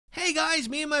Hey guys,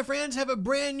 me and my friends have a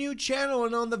brand new channel,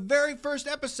 and on the very first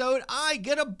episode, I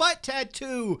get a butt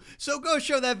tattoo. So go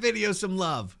show that video some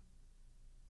love.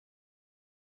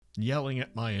 Yelling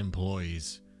at my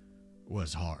employees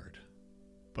was hard,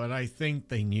 but I think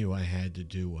they knew I had to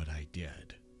do what I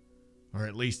did. Or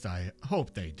at least I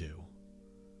hope they do.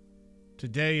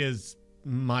 Today is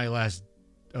my last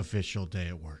official day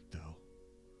at work, though.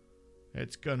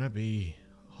 It's gonna be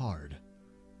hard.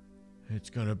 It's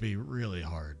gonna be really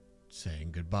hard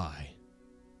saying goodbye.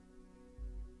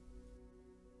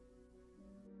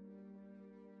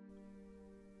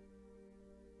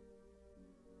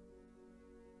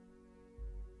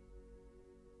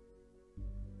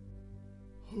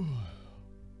 Oh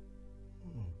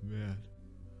man.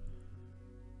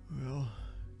 Well,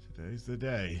 today's the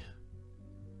day.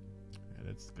 And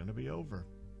it's gonna be over.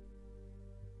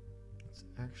 It's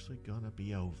actually gonna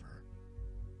be over.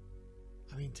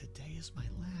 I mean, today is my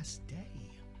last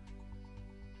day.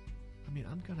 I mean,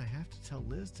 I'm gonna have to tell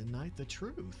Liz tonight the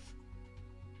truth.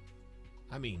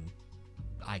 I mean,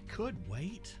 I could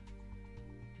wait,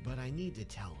 but I need to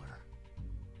tell her.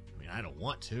 I mean, I don't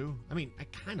want to. I mean, I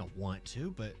kind of want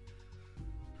to, but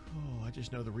I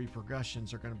just know the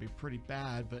repercussions are gonna be pretty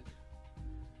bad. But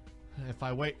if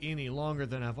I wait any longer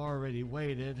than I've already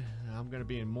waited, I'm gonna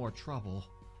be in more trouble.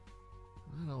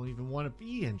 I don't even want to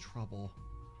be in trouble.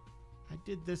 I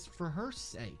did this for her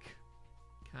sake.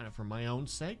 Kind of for my own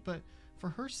sake, but for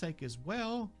her sake as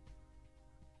well.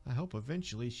 I hope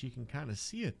eventually she can kind of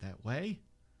see it that way.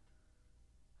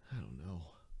 I don't know.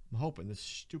 I'm hoping this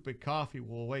stupid coffee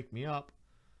will wake me up.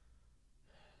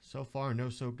 So far, no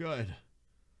so good.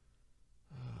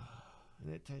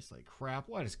 And it tastes like crap.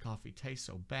 Why does coffee taste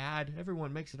so bad?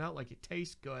 Everyone makes it out like it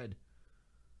tastes good.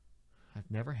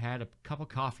 I've never had a cup of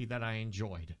coffee that I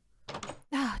enjoyed.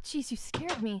 Oh, jeez, you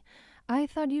scared me. I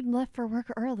thought you'd left for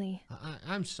work early.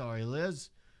 I'm sorry, Liz.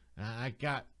 I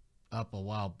got up a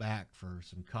while back for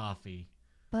some coffee.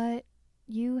 But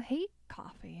you hate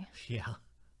coffee. Yeah,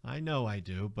 I know I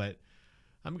do, but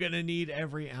I'm going to need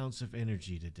every ounce of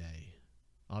energy today.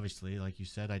 Obviously, like you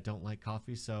said, I don't like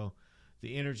coffee, so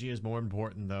the energy is more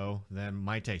important, though, than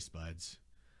my taste buds.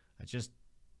 I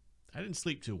didn't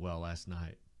sleep too well last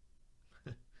night.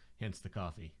 Hence the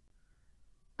coffee.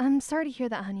 I'm sorry to hear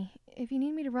that, honey. If you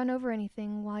need me to run over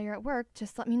anything while you're at work,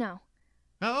 just let me know.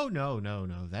 Oh, no.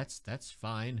 That's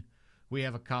fine. We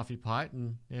have a coffee pot,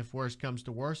 and if worse comes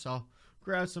to worse, I'll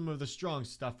grab some of the strong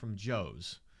stuff from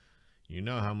Joe's. You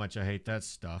know how much I hate that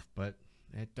stuff, but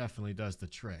it definitely does the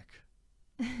trick.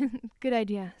 Good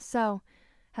idea. So,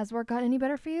 has work got any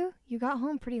better for you? You got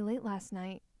home pretty late last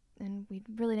night, and we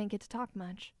really didn't get to talk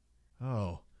much.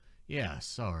 Oh, yeah,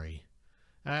 sorry.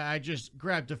 I just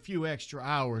grabbed a few extra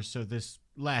hours so this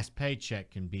last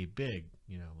paycheck can be big,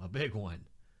 a big one.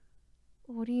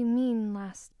 What do you mean,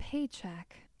 last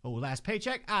paycheck? Oh, last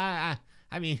paycheck? I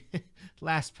mean,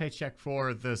 last paycheck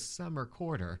for the summer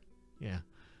quarter. Yeah,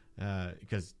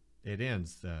 because it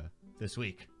ends this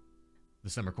week, the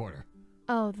summer quarter.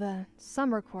 Oh, the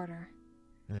summer quarter.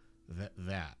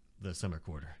 The summer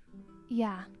quarter.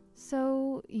 Yeah,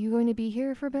 so you going to be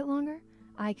here for a bit longer?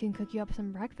 I can cook you up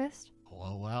some breakfast.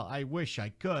 Oh, well, I wish I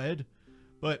could,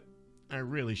 but I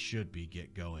really should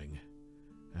get going.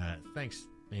 Thanks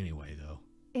anyway, though.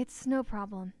 It's no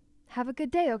problem. Have a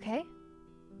good day, okay?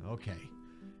 Okay.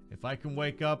 If I can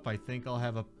wake up, I think I'll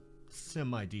have a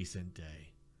semi-decent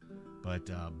day. But,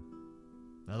 I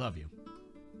love you.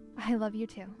 I love you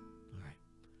too. All right.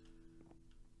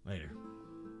 Later.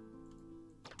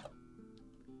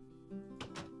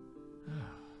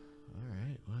 All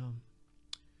right, well,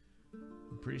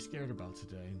 I'm pretty scared about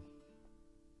today.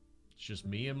 It's just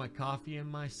me and my coffee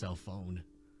and my cell phone.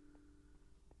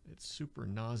 It's super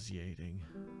nauseating.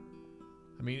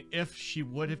 I mean, if she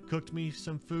would have cooked me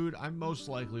some food, I most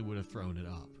likely would have thrown it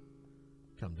up.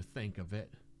 Come to think of it.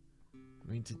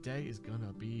 I mean, today is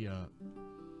gonna be a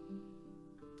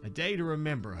day to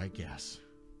remember, I guess.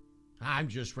 I'm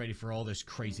just ready for all this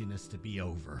craziness to be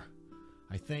over.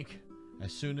 I think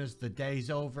as soon as the day's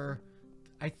over,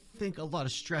 I think a lot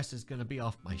of stress is gonna be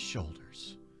off my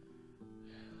shoulders.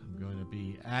 I'm going to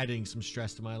be adding some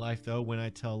stress to my life, though, when I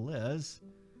tell Liz.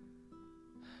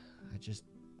 I just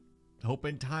hope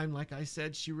in time, like I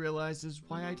said, she realizes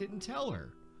why I didn't tell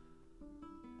her.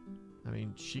 I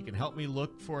mean, she can help me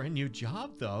look for a new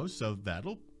job, though, so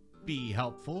that'll be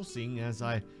helpful, seeing as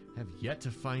I have yet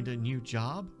to find a new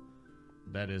job.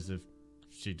 That is, if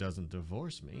she doesn't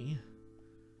divorce me.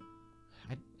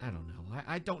 I don't know.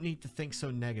 I don't need to think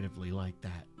so negatively like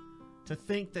that. To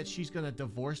think that she's going to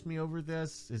divorce me over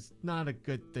this is not a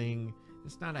good thing.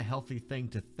 It's not a healthy thing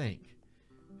to think.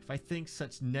 If I think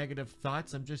such negative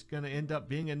thoughts, I'm just going to end up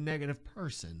being a negative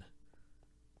person.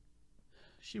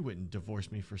 She wouldn't divorce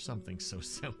me for something so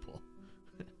simple.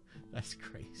 That's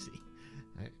crazy.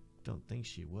 I don't think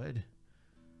she would.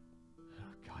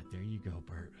 Oh, God, there you go,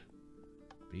 Bert.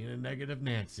 Being a negative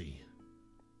Nancy.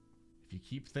 If you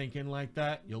keep thinking like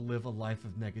that, you'll live a life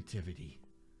of negativity.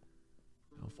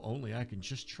 If only I can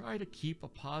just try to keep a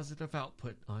positive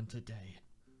output on today.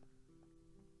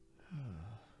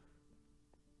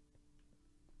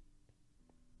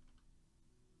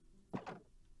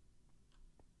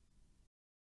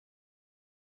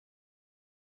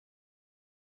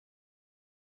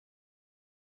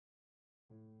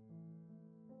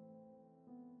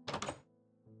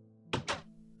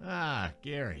 Ah,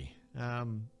 Gary.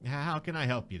 How can I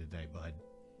help you today, bud?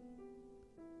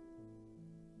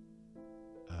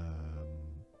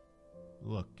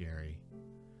 Look, Gary.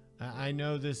 I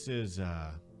know this is,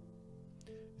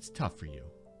 it's tough for you.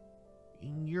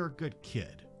 You're a good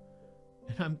kid.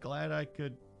 And I'm glad I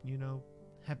could,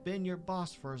 have been your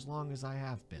boss for as long as I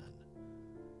have been.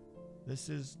 This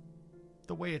is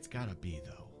the way it's gotta be,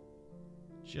 though.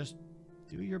 Just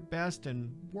do your best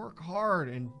and work hard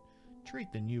and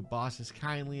treat the new boss as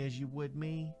kindly as you would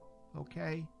me,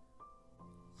 okay?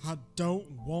 I don't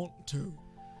want to.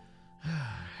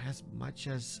 As much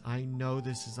as I know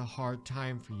this is a hard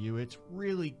time for you, it's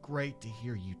really great to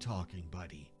hear you talking,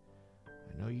 buddy.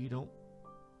 I know you don't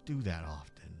do that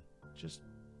often. Just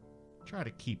try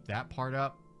to keep that part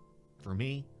up for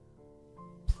me.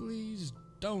 Please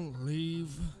don't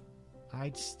leave.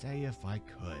 I'd stay if I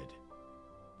could.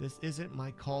 This isn't my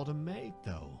call to make,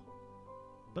 though.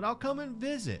 But I'll come and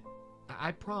visit.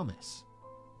 I promise.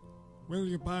 Will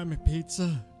you buy me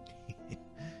pizza?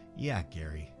 Yeah,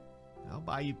 Gary. I'll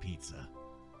buy you pizza.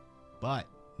 But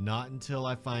not until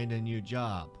I find a new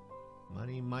job.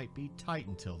 Money might be tight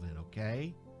until then,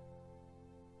 okay?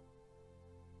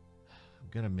 I'm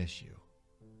gonna miss you.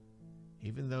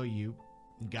 Even though you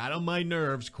got on my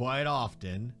nerves quite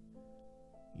often,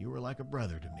 you were like a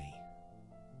brother to me.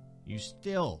 You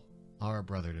still are a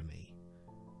brother to me.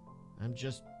 I'm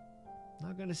just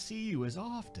not gonna see you as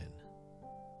often.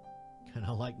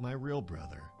 Kinda like my real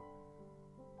brother.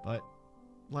 But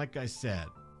like I said,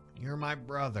 you're my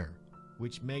brother,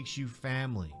 which makes you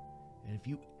family. And if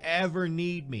you ever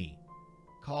need me,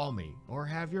 call me or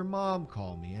have your mom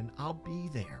call me and I'll be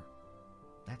there.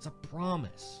 That's a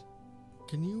promise.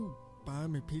 Can you buy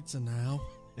me pizza now?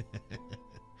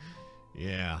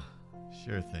 Yeah,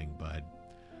 sure thing, bud.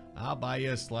 I'll buy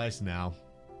you a slice now.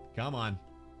 Come on,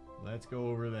 let's go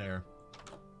over there.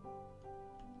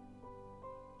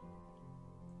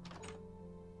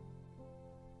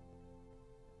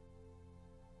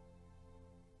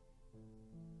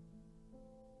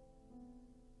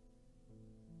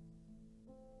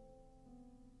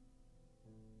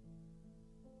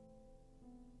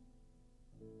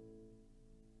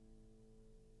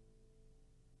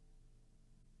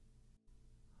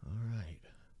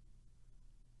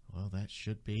 Well, that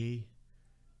should be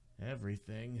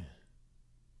everything.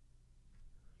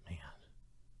 Man,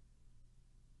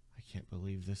 I can't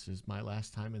believe this is my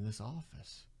last time in this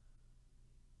office.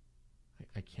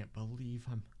 I can't believe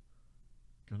I'm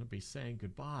gonna be saying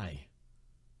goodbye.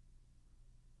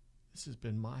 This has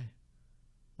been my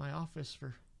office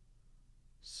for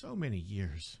so many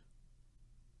years.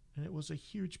 And it was a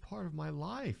huge part of my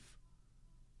life.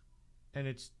 And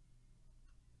it's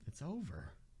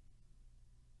over.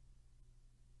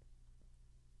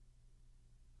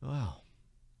 Well,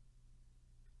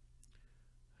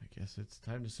 I guess it's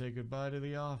time to say goodbye to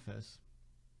the office.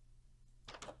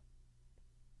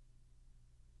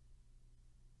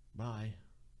 Bye.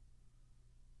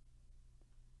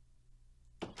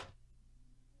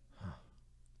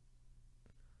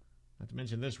 Not to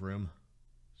mention this room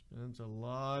spends a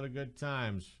lot of good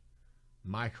times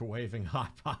microwaving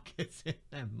Hot Pockets in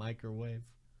that microwave.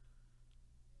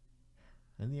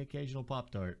 And the occasional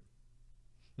Pop-Tart.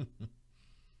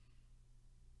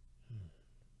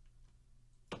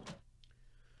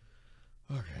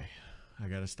 Okay, I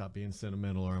gotta stop being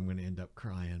sentimental or I'm gonna end up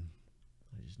crying.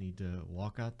 I just need to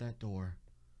walk out that door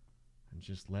and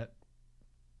just let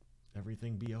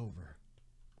everything be over.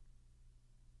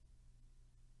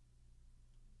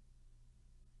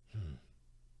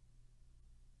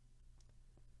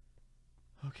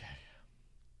 Okay,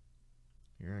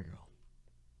 here I go.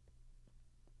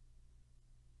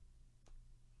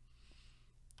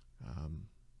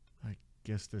 I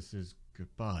guess this is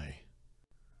goodbye.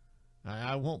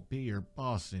 I won't be your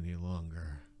boss any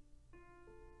longer.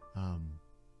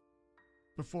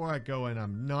 Before I go and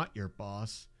I'm not your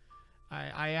boss,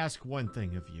 I ask one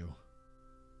thing of you.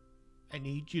 I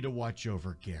need you to watch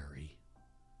over Gary.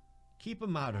 Keep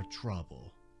him out of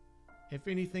trouble. If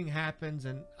anything happens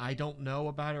and I don't know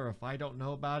about it, or if I don't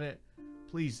know about it,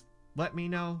 please let me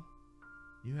know.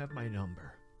 You have my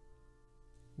number.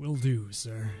 Will do,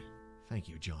 sir. Thank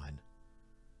you, John.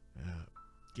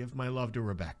 Give my love to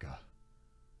Rebecca.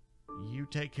 You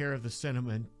take care of the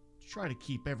cinema and try to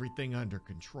keep everything under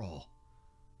control.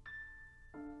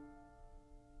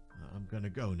 I'm gonna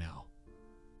go now.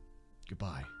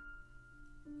 Goodbye.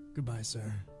 Goodbye,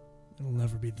 sir. It'll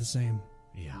never be the same.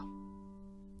 Yeah.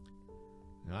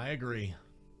 I agree.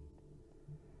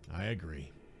 I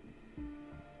agree.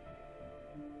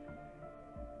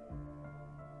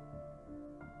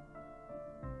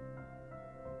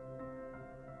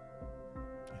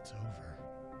 It's over.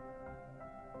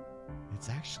 It's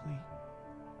actually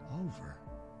over.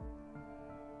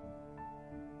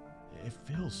 It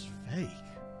feels fake.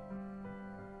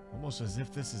 Almost as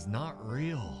if this is not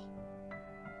real.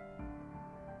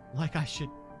 Like I should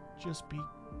just be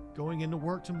going into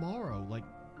work tomorrow, like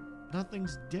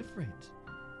nothing's different.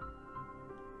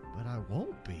 But I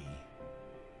won't be.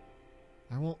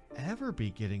 I won't ever be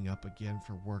getting up again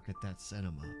for work at that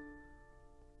cinema.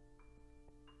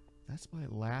 That's my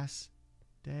last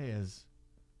day as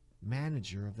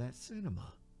manager of that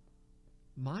cinema.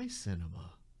 My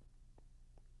cinema.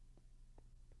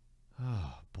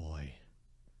 Oh, boy.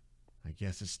 I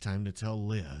guess it's time to tell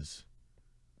Liz.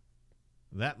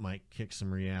 That might kick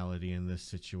some reality in this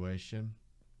situation.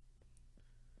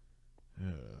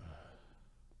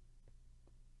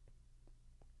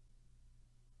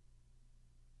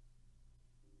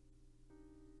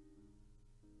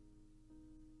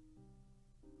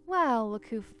 Well, look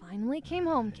who finally came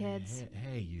home, kids.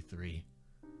 Hey, you three.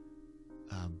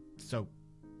 So,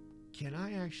 can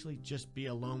I actually just be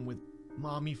alone with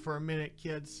Mommy for a minute,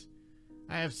 kids?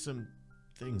 I have some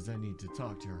things I need to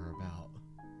talk to her about.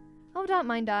 Oh, don't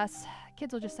mind us.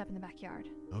 Kids will just step in the backyard.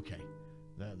 Okay,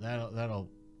 that'll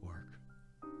work.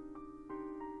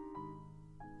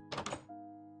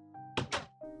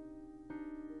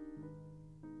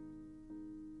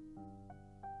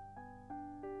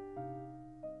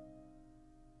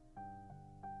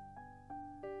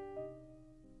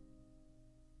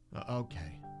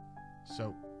 Okay,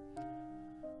 so,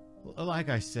 like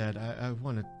I said, I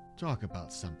want to talk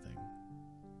about something.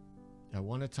 I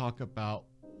want to talk about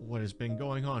what has been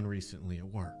going on recently at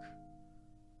work.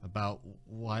 About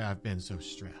why I've been so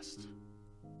stressed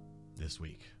this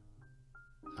week.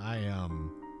 I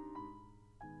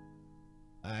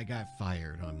got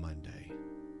fired on Monday.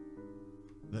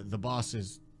 The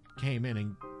bosses came in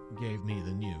and gave me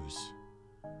the news.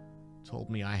 Told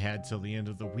me I had till the end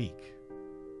of the week.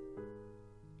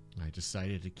 I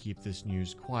decided to keep this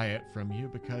news quiet from you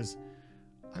because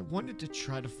I wanted to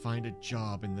try to find a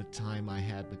job in the time I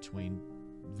had between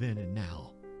then and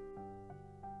now.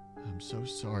 I'm so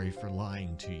sorry for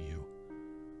lying to you,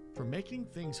 for making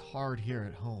things hard here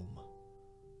at home.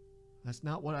 That's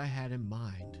not what I had in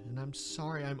mind, and I'm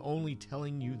sorry I'm only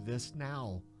telling you this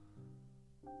now.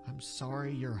 I'm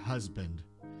sorry your husband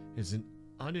is an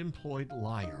unemployed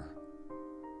liar.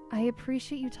 I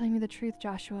appreciate you telling me the truth,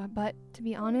 Joshua, but to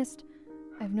be honest,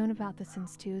 I've known about this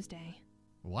since Tuesday.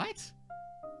 What?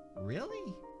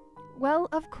 Really? Well,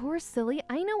 of course, silly.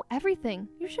 I know everything.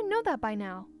 You should know that by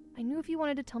now. I knew if you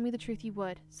wanted to tell me the truth, you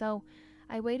would. So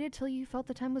I waited till you felt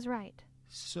the time was right.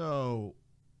 So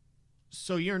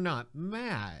you're not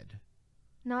mad?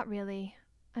 Not really.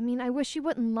 I mean, I wish you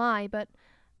wouldn't lie, but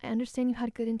I understand you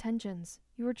had good intentions.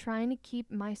 You were trying to keep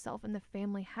myself and the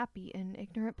family happy in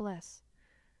ignorant bliss.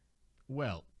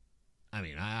 Well, I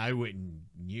mean, I wouldn't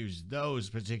use those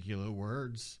particular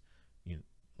words, you know,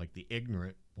 like the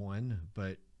ignorant one,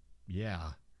 but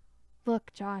yeah.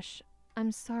 Look, Josh,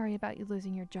 I'm sorry about you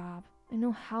losing your job. I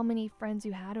know how many friends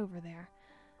you had over there.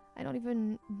 I don't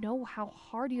even know how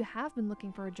hard you have been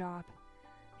looking for a job.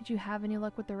 Did you have any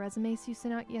luck with the resumes you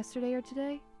sent out yesterday or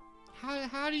today?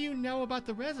 How do you know about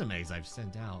the resumes I've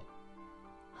sent out?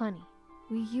 Honey,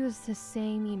 we use the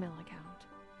same email account.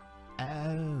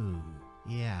 Oh,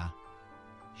 yeah.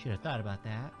 Should have thought about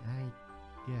that.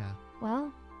 Yeah.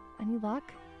 Well, any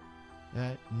luck?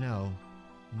 No.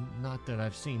 Not that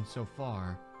I've seen so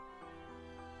far.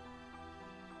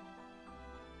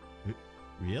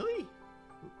 Really?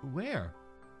 Where?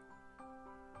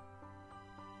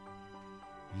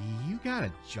 You got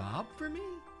a job for me?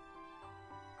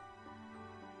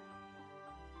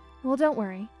 Well, don't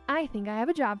worry. I think I have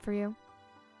a job for you.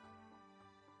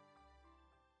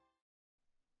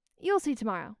 You'll see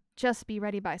tomorrow. Just be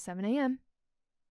ready by 7 a.m.